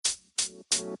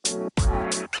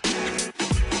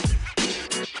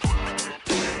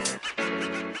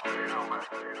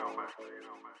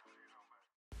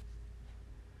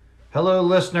Hello,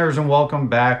 listeners, and welcome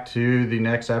back to the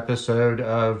next episode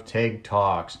of TAG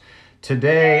Talks.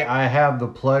 Today, I have the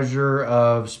pleasure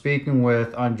of speaking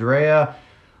with Andrea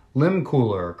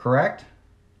Limcooler, correct?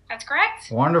 That's correct.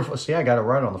 Wonderful. See, I got it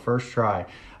right on the first try.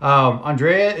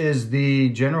 Andrea is the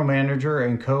general manager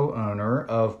and co-owner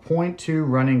of Point Two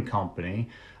Running Company.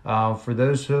 For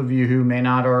those of you who may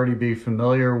not already be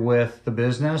familiar with the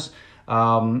business,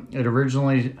 it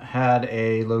originally had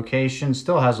a location,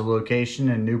 still has a location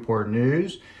in Newport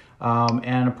News,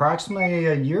 and approximately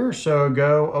a year or so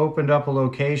ago opened up a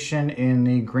location in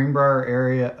the Greenbrier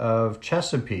area of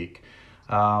Chesapeake.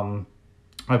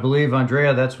 I believe,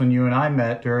 Andrea, that's when you and I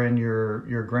met during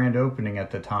your grand opening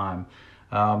at the time.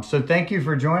 So thank you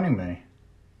for joining me.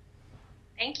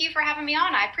 Thank you for having me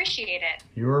on. I appreciate it.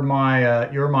 You're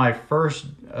my first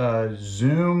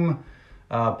Zoom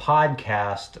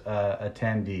podcast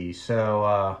attendee.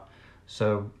 So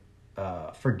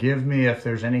forgive me if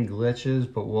there's any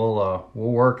glitches, but we'll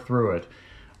work through it.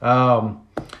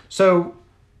 So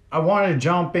I want to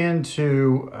jump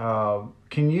into.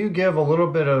 Can you give a little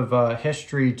bit of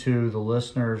history to the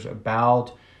listeners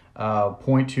about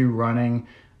Point Two Running?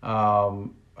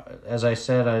 As I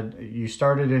said, you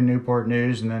started in Newport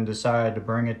News and then decided to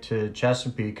bring it to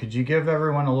Chesapeake. Could you give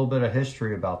everyone a little bit of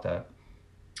history about that?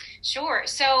 Sure.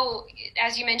 So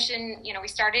as you mentioned, we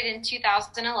started in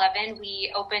 2011.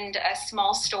 We opened a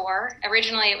small store.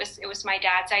 Originally, it was my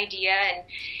dad's idea, and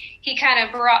he kind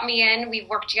of brought me in. We've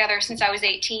worked together since I was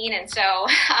 18, and so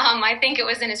I think it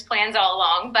was in his plans all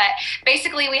along. But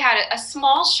basically, we had a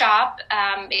small shop.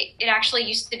 It actually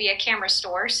used to be a camera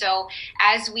store. So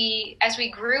as we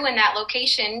grew in that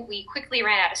location, we quickly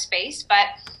ran out of space. But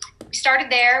we started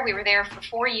there. We were there for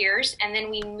 4 years, and then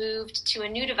we moved to a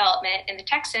new development in the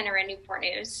Tech Center in Newport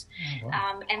News. Oh,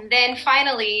 wow. And then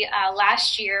finally,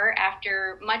 last year,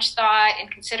 after much thought and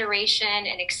consideration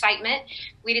and excitement,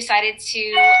 we decided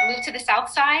to move to the south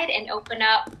side and open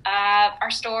up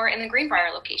our store in the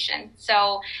Greenbrier location.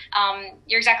 So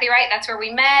you're exactly right. That's where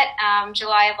we met,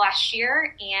 July of last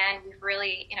year, and we've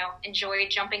really, enjoyed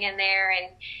jumping in there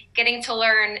and getting to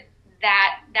learn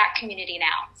that community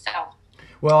now. So.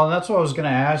 Well, that's what I was going to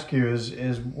ask you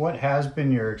is what has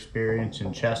been your experience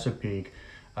in Chesapeake?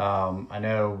 I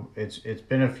know it's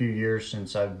been a few years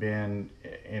since I've been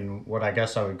in what I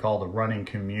guess I would call the running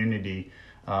community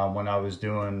when I was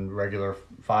doing regular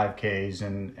 5Ks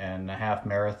and a half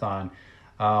marathon.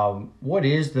 What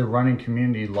is the running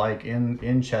community like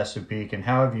in Chesapeake, and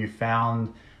how have you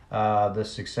found the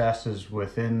successes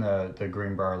within the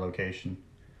Greenbrier location?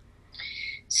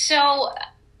 So,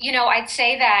 I'd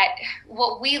say that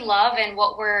what we love and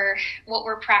what we're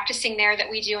practicing there that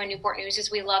we do in Newport News is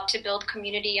we love to build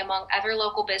community among other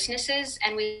local businesses,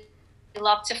 and we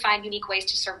love to find unique ways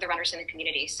to serve the runners in the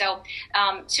community. So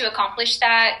to accomplish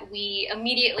that, we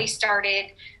immediately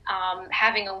started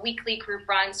having a weekly group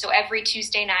run. So every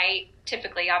Tuesday night,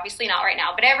 typically, obviously not right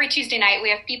now, but every Tuesday night we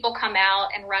have people come out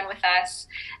and run with us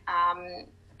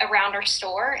around our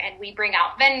store, and we bring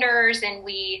out vendors, and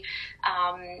we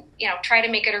try to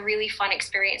make it a really fun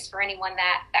experience for anyone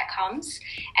that comes.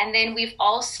 And then we've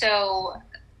also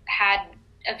had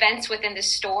events within the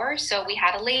store. So we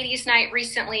had a ladies' night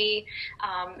recently,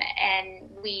 and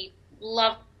we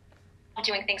love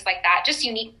doing things like that, just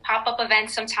unique pop-up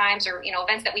events sometimes, or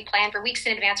events that we plan for weeks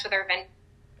in advance with our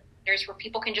vendors, where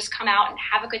people can just come out and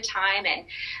have a good time, and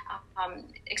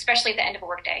especially at the end of a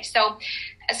workday. So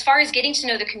as far as getting to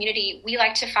know the community, we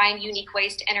like to find unique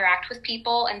ways to interact with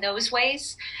people in those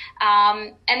ways.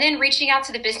 And then reaching out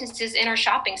to the businesses in our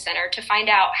shopping center to find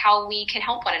out how we can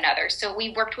help one another. So we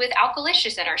worked with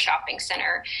Alkalicious in our shopping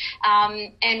center.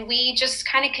 And we just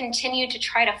kind of continue to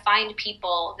try to find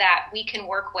people that we can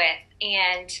work with,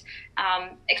 and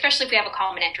especially if we have a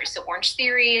common interest. So Orange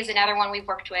Theory is another one we've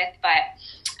worked with,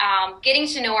 but getting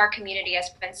to know our community has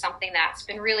been something that's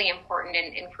been really important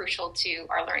and crucial to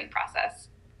our learning process.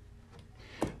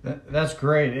 That's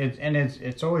great.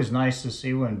 It's always nice to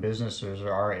see when businesses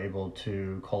are able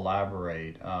to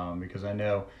collaborate, because I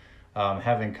know,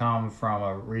 having come from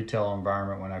a retail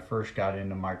environment when I first got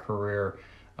into my career,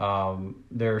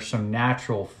 there are some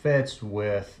natural fits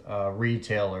with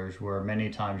retailers where many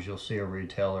times you'll see a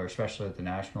retailer, especially at the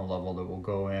national level, that will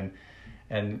go in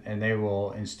and they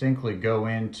will instinctively go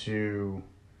into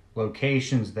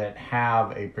locations that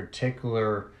have a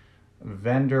particular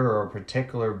vendor or a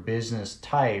particular business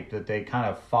type that they kind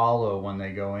of follow when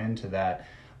they go into that.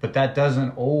 But that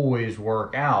doesn't always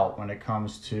work out when it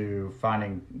comes to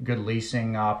finding good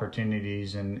leasing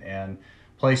opportunities and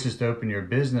places to open your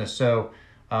business. So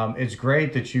it's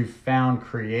great that you found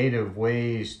creative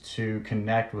ways to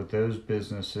connect with those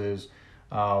businesses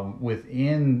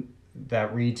within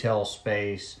that retail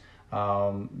space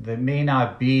that may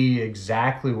not be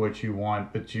exactly what you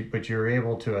want, but you're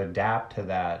able to adapt to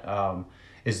that.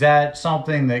 Is that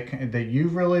something that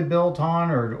you've really built on,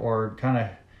 or kind of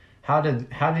how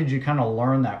did you kind of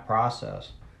learn that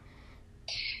process?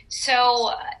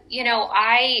 So,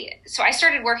 I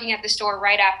started working at the store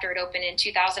right after it opened in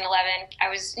 2011. I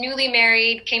was newly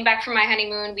married, came back from my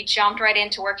honeymoon. We jumped right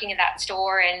into working at that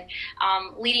store and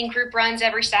leading group runs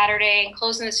every Saturday and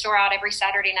closing the store out every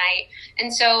Saturday night.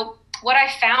 And so what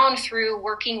I found through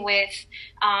working with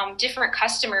different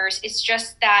customers is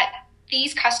just that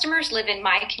these customers live in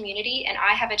my community, and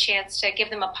I have a chance to give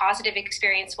them a positive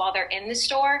experience while they're in the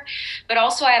store, but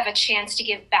also I have a chance to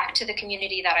give back to the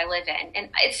community that I live in. And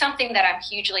it's something that I'm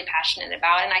hugely passionate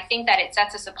about, and I think that it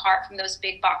sets us apart from those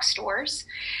big box stores.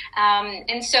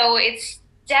 And so it's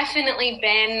definitely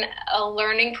been a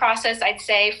learning process, I'd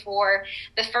say, for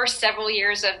the first several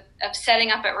years of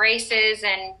setting up at races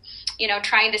and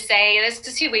trying to say, this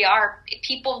is who we are.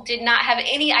 People did not have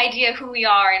any idea who we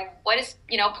are and what is,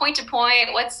 point to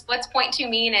point, what's point to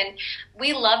mean. And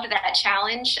we loved that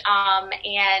challenge.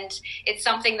 And it's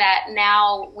something that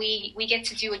now we get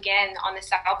to do again on the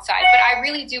South Side. But I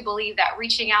really do believe that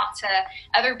reaching out to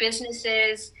other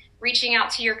businesses, reaching out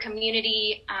to your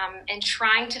community, and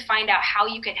trying to find out how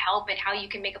you can help and how you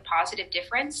can make a positive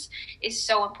difference is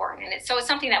so important. And it's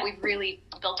something that we've really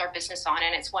built our business on,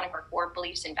 and it's one of our core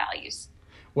beliefs and values.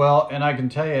 Well, and I can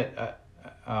tell you,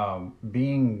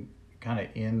 being kind of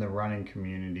in the running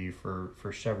community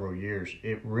for several years,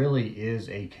 it really is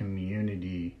a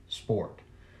community sport.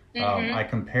 Mm-hmm. I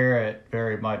compare it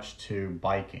very much to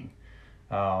biking.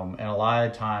 And a lot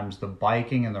of times the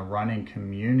biking and the running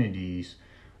communities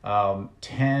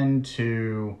tend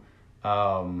to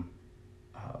find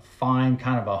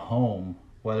kind of a home,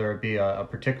 whether it be a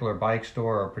particular bike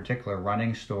store or a particular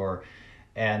running store,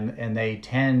 and they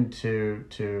tend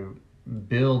to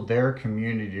build their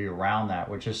community around that,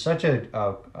 which is such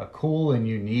a cool and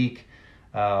unique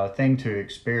thing to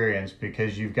experience,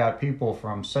 because you've got people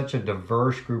from such a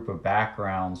diverse group of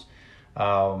backgrounds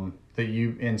that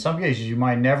you, in some cases, you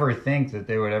might never think that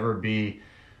they would ever be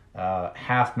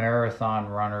half marathon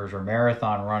runners or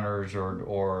marathon runners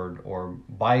or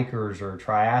bikers or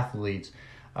triathletes,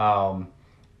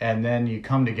 and then you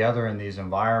come together in these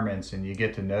environments and you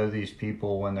get to know these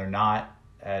people when they're not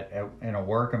in a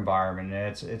work environment,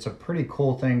 and it's a pretty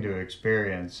cool thing to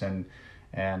experience. And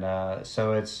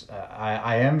so it's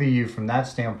I envy you from that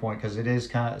standpoint, because it is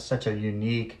kind of such a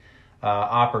unique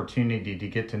opportunity to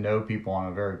get to know people on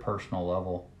a very personal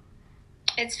level.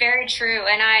 It's very true.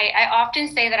 And I often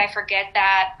say that I forget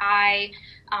that I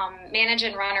manage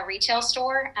and run a retail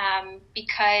store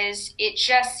because it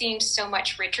just seems so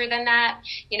much richer than that.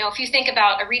 If you think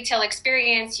about a retail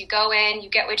experience, you go in, you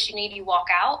get what you need, you walk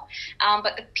out.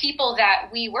 But the people that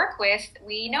we work with,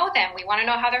 we know them. We want to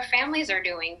know how their families are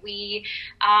doing. We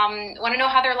want to know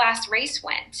how their last race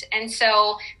went. And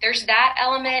so there's that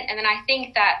element. And then I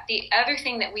think that the other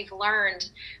thing that we've learned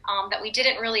that we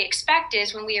didn't really expect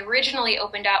is when we originally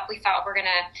opened up, we thought we're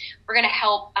gonna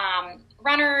help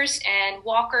runners and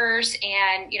walkers,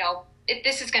 and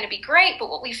this is going to be great. But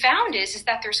what we found is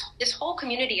that there's this whole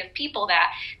community of people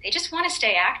that they just want to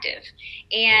stay active,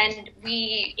 and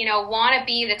we want to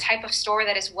be the type of store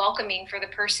that is welcoming for the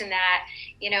person that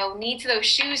needs those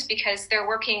shoes because they're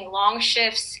working long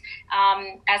shifts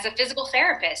as a physical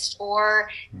therapist, or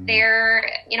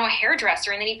they're a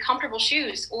hairdresser and they need comfortable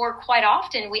shoes. Or quite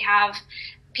often we have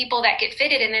people that get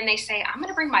fitted and then they say, I'm going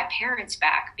to bring my parents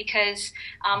back because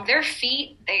their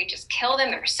feet, they just kill them.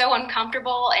 They're so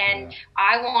uncomfortable, and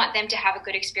I want them to have a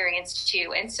good experience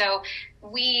too. And so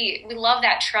we love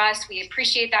that trust. We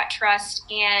appreciate that trust.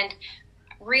 And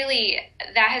really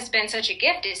that has been such a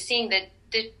gift, is seeing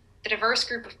the diverse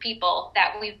group of people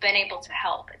that we've been able to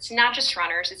help. It's not just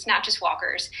runners. It's not just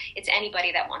walkers. It's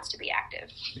anybody that wants to be active.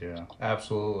 Yeah,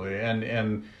 absolutely.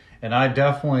 And I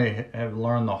definitely have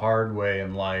learned the hard way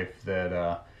in life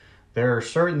that there are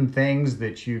certain things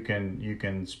that you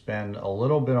can spend a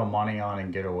little bit of money on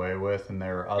and get away with, and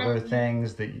there are other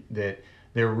things that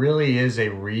there really is a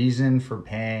reason for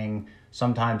paying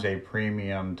sometimes a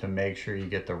premium to make sure you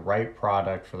get the right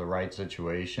product for the right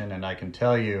situation. And I can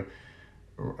tell you,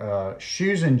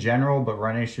 shoes in general, but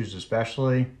running shoes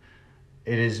especially,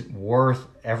 it is worth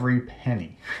every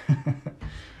penny.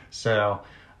 So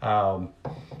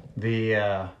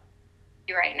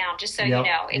you're right now, just so you know.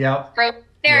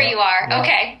 There you are. Yep.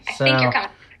 Okay. I think you're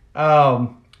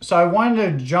coming. So I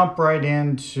wanted to jump right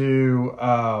into,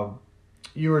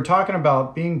 you were talking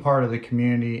about being part of the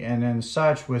community and then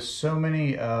such with so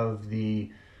many of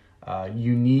the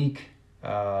unique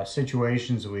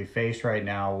situations that we face right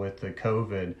now with the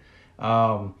COVID.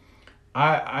 Um,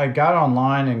 I got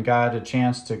online and got a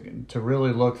chance to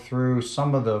really look through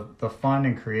some of the fun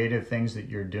and creative things that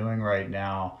you're doing right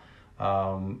now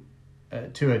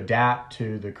to adapt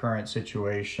to the current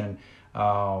situation.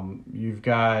 You've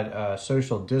got a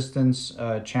social distance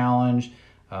challenge.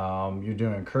 You're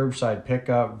doing curbside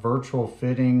pickup, virtual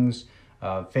fittings,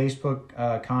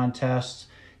 Facebook contests.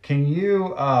 Can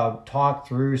you talk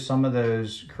through some of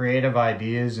those creative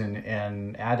ideas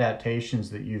and adaptations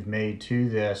that you've made to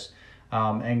this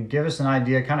and give us an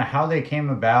idea kind of how they came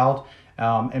about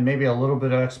and maybe a little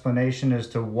bit of explanation as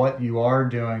to what you are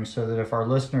doing so that if our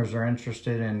listeners are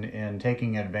interested in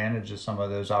taking advantage of some of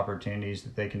those opportunities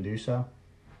that they can do so?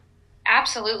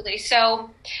 Absolutely. So,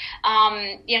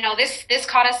 this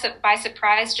caught us by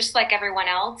surprise, just like everyone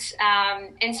else.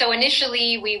 And so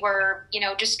initially we were,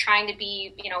 just trying to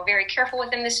be, very careful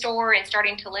within the store and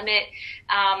starting to limit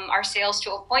our sales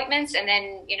to appointments. And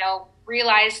then,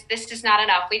 realize this is not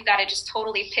enough. We've got to just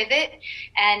totally pivot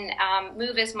and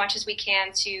move as much as we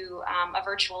can to a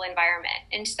virtual environment.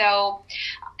 And so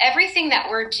everything that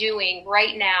we're doing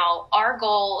right now, our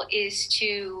goal is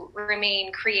to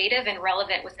remain creative and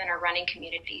relevant within our running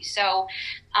community. So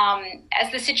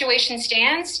as the situation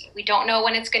stands, we don't know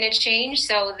when it's going to change.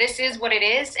 So this is what it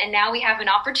is. And now we have an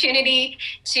opportunity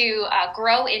to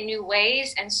grow in new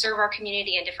ways and serve our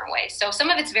community in different ways. So some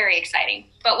of it's very exciting.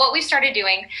 But what we started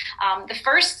doing, the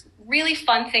first really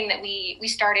fun thing that we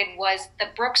started was the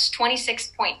Brooks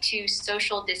 26.2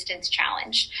 Social Distance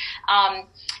Challenge.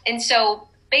 And so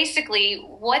basically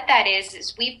what that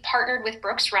is we've partnered with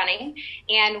Brooks Running,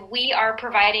 and we are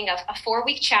providing a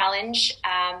 4-week challenge,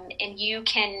 and you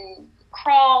can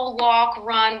crawl, walk,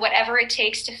 run, whatever it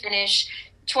takes to finish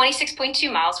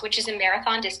 26.2 miles, which is a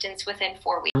marathon distance within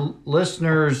 4 weeks.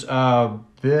 Listeners,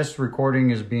 this recording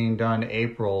is being done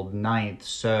April 9th.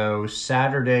 So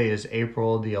Saturday is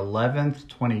April the 11th,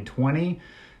 2020.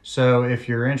 So if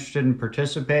you're interested in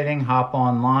participating, hop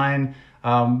online.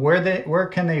 Where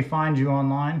can they find you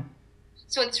online?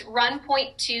 So it's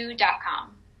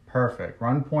runpoint2.com. Perfect.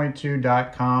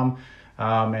 Runpoint2.com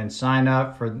and sign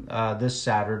up for this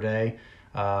Saturday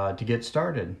to get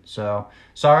started. So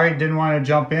sorry, didn't want to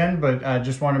jump in, but I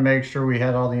just want to make sure we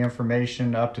had all the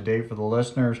information up to date for the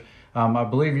listeners. I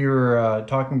believe you were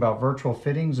talking about virtual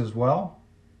fittings as well.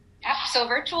 Yep. So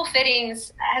virtual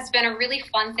fittings has been a really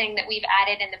fun thing that we've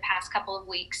added in the past couple of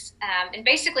weeks. And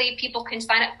basically people can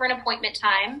sign up for an appointment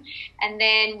time, and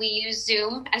then we use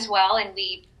Zoom as well, and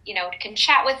we can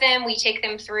chat with them. We take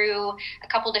them through a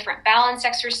couple different balance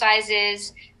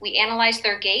exercises. We analyze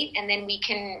their gait, and then we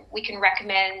can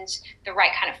recommend the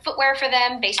right kind of footwear for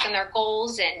them based on their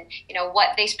goals and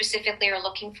what they specifically are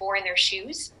looking for in their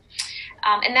shoes.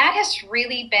 And that has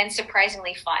really been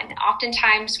surprisingly fun.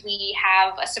 Oftentimes we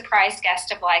have a surprise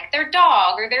guest of like their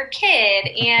dog or their kid,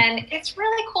 and it's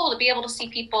really cool to be able to see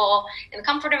people in the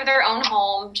comfort of their own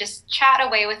home, just chat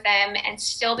away with them and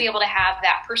still be able to have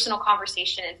that personal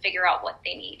conversation and figure out what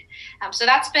they need. So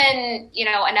that's been,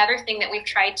 another thing that we've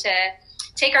tried to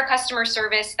take our customer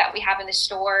service that we have in the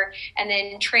store and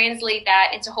then translate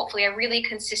that into hopefully a really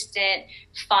consistent,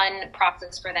 fun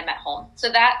process for them at home. So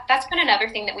that's been another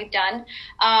thing that we've done.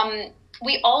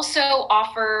 We also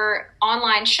offer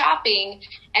online shopping,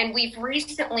 and we've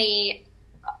recently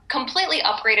completely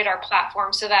upgraded our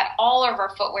platform so that all of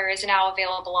our footwear is now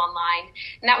available online.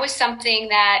 And that was something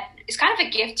that is kind of a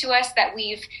gift to us that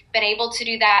we've been able to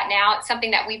do that now. It's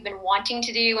something that we've been wanting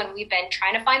to do, and we've been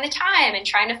trying to find the time and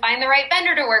trying to find the right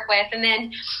vendor to work with. And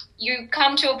then you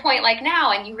come to a point like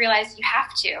now and you realize you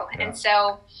have to. Yeah. And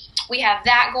so we have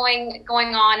that going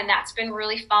on, and that's been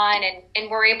really fun. And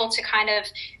we're able to kind of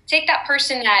take that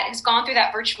person that has gone through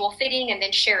that virtual fitting and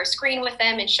then share a screen with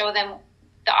them and show them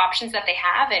the options that they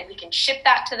have, and we can ship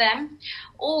that to them.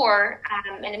 Or,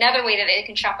 and another way that they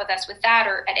can shop with us with that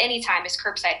or at any time is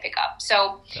curbside pickup.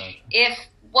 So gotcha. If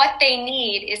what they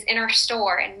need is in our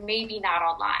store and maybe not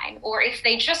online, or if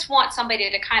they just want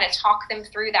somebody to kind of talk them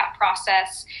through that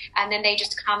process and then they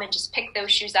just come and just pick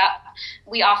those shoes up,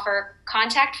 we offer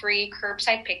contact-free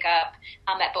curbside pickup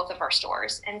at both of our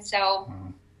stores. And so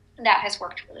that has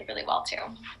worked really, really well too.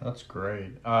 That's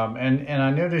great. And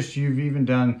I noticed you've even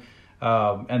done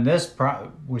and this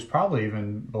was probably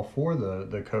even before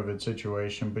the COVID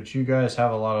situation, but you guys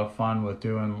have a lot of fun with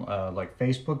doing like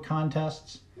Facebook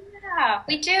contests. Yeah,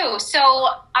 we do. So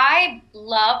I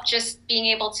love just being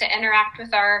able to interact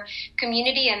with our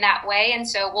community in that way. And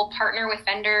so we'll partner with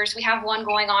vendors. We have one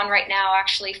going on right now,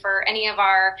 actually, for any of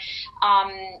our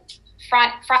um,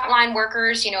 frontline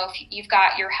workers. You know, if you've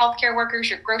got your healthcare workers,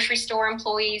 your grocery store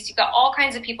employees, you've got all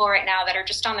kinds of people right now that are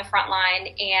just on the front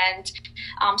line.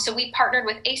 And so we partnered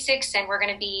with ASICS, and we're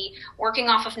going to be working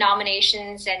off of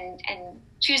nominations and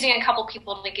choosing a couple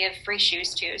people to give free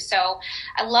shoes to. So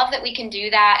I love that we can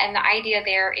do that. And the idea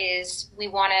there is we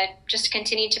want to just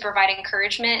continue to provide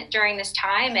encouragement during this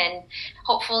time and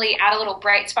hopefully add a little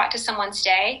bright spot to someone's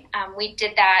day. We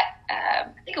did that, I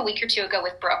think a week or two ago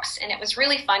with Brooks, and it was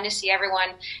really fun to see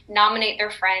everyone nominate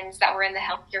their friends that were in the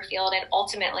healthcare field and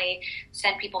ultimately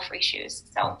send people free shoes.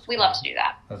 So we love to do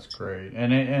that. That's great.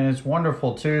 And it's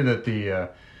wonderful too that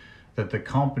the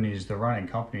companies, the running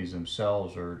companies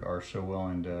themselves are so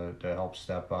willing to help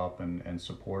step up and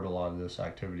support a lot of this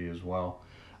activity as well.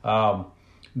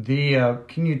 Can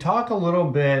you talk a little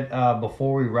bit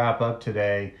before we wrap up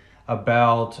today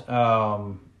about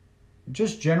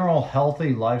just general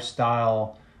healthy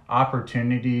lifestyle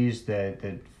opportunities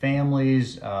that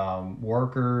families,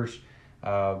 workers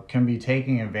can be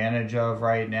taking advantage of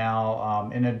right now,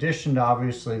 in addition to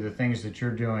obviously the things that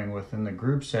you're doing within the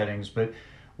group settings, but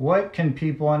what can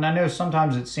people, and I know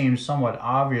sometimes it seems somewhat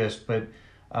obvious, but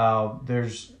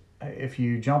if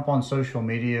you jump on social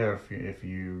media, if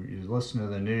you listen to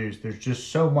the news, there's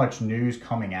just so much news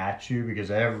coming at you because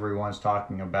everyone's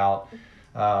talking about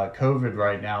COVID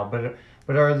right now.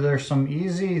 But are there some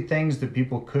easy things that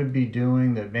people could be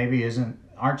doing that maybe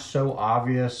aren't so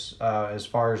obvious as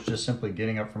far as just simply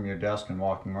getting up from your desk and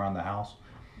walking around the house?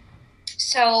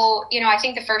 So, I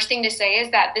think the first thing to say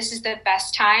is that this is the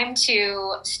best time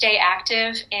to stay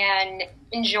active and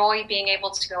enjoy being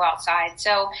able to go outside.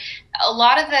 So a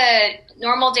lot of the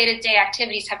normal day-to-day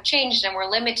activities have changed and we're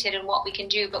limited in what we can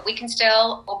do, but we can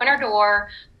still open our door,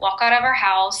 walk out of our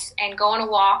house and go on a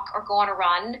walk or go on a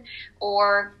run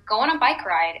or go on a bike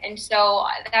ride. And so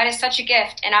that is such a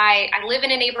gift. And I live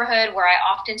in a neighborhood where I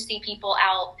often see people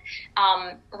out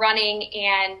running,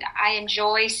 and I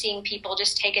enjoy seeing people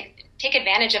just take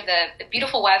advantage of the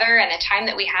beautiful weather and the time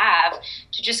that we have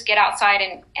to just get outside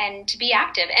and to be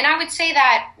active. And I would say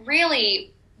that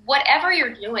really, whatever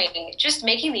you're doing, just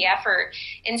making the effort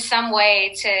in some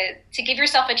way to give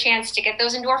yourself a chance to get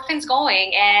those endorphins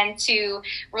going and to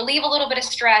relieve a little bit of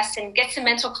stress and get some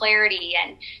mental clarity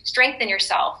and strengthen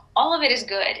yourself. All of it is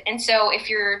good. And so if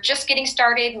you're just getting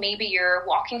started, maybe you're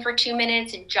walking for 2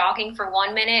 minutes and jogging for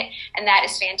 1 minute, and that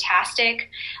is fantastic.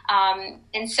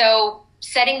 And so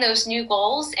setting those new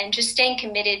goals and just staying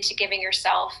committed to giving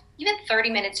yourself even 30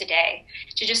 minutes a day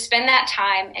to just spend that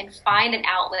time and find an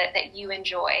outlet that you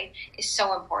enjoy is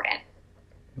so important.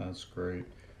 That's great.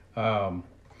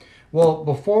 Well,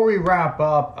 before we wrap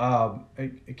up,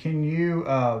 can you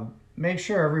make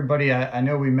sure everybody, I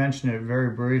know we mentioned it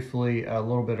very briefly a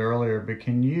little bit earlier, but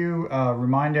can you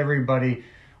remind everybody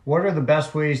what are the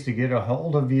best ways to get a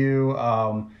hold of you?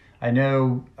 I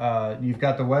know you've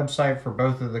got the website for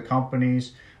both of the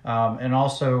companies, and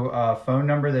also a phone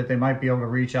number that they might be able to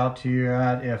reach out to you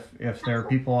at if there are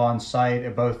people on site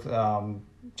at both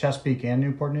Chesapeake and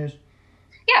Newport News.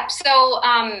 Yeah, so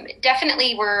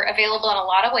definitely we're available in a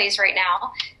lot of ways right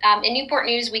now. In Newport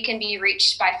News, we can be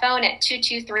reached by phone at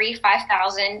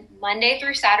 223-5000, Monday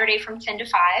through Saturday from 10 to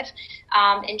 5.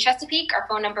 In Chesapeake, our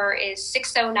phone number is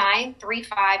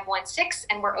 609-3516,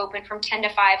 and we're open from 10 to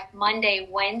 5 Monday,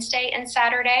 Wednesday, and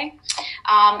Saturday.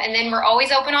 And then we're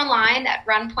always open online at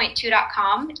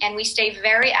runpoint2.com, and we stay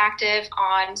very active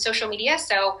on social media.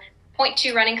 So Point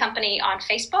 2 Running Company on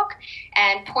Facebook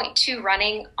and Point 2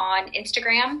 Running on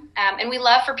Instagram. And we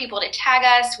love for people to tag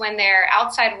us when they're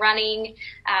outside running.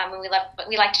 And we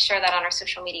like to share that on our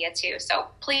social media too. So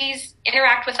please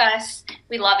interact with us.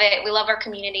 We love it. We love our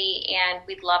community, and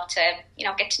we'd love to,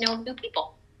 get to know new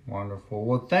people. Wonderful.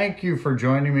 Well, thank you for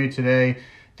joining me today.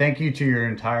 Thank you to your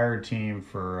entire team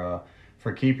for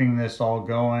keeping this all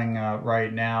going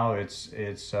right now. It's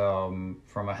from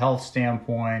a health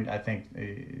standpoint, I think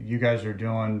you guys are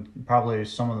doing probably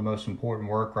some of the most important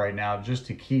work right now just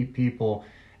to keep people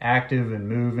active and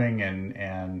moving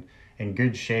and in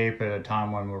good shape at a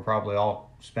time when we're probably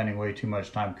all spending way too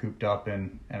much time cooped up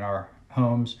in our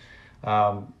homes.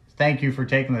 Thank you for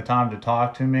taking the time to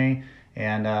talk to me,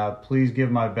 and please give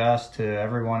my best to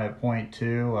everyone at Point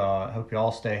 2. I hope you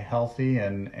all stay healthy,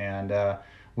 and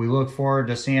we look forward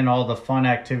to seeing all the fun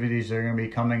activities that are going to be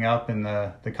coming up in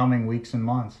the coming weeks and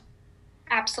months.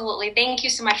 Absolutely. Thank you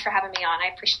so much for having me on. I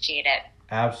appreciate it.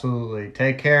 Absolutely.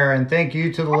 Take care. And thank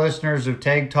you to the listeners of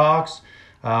TAG Talks.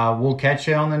 We'll catch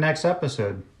you on the next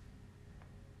episode.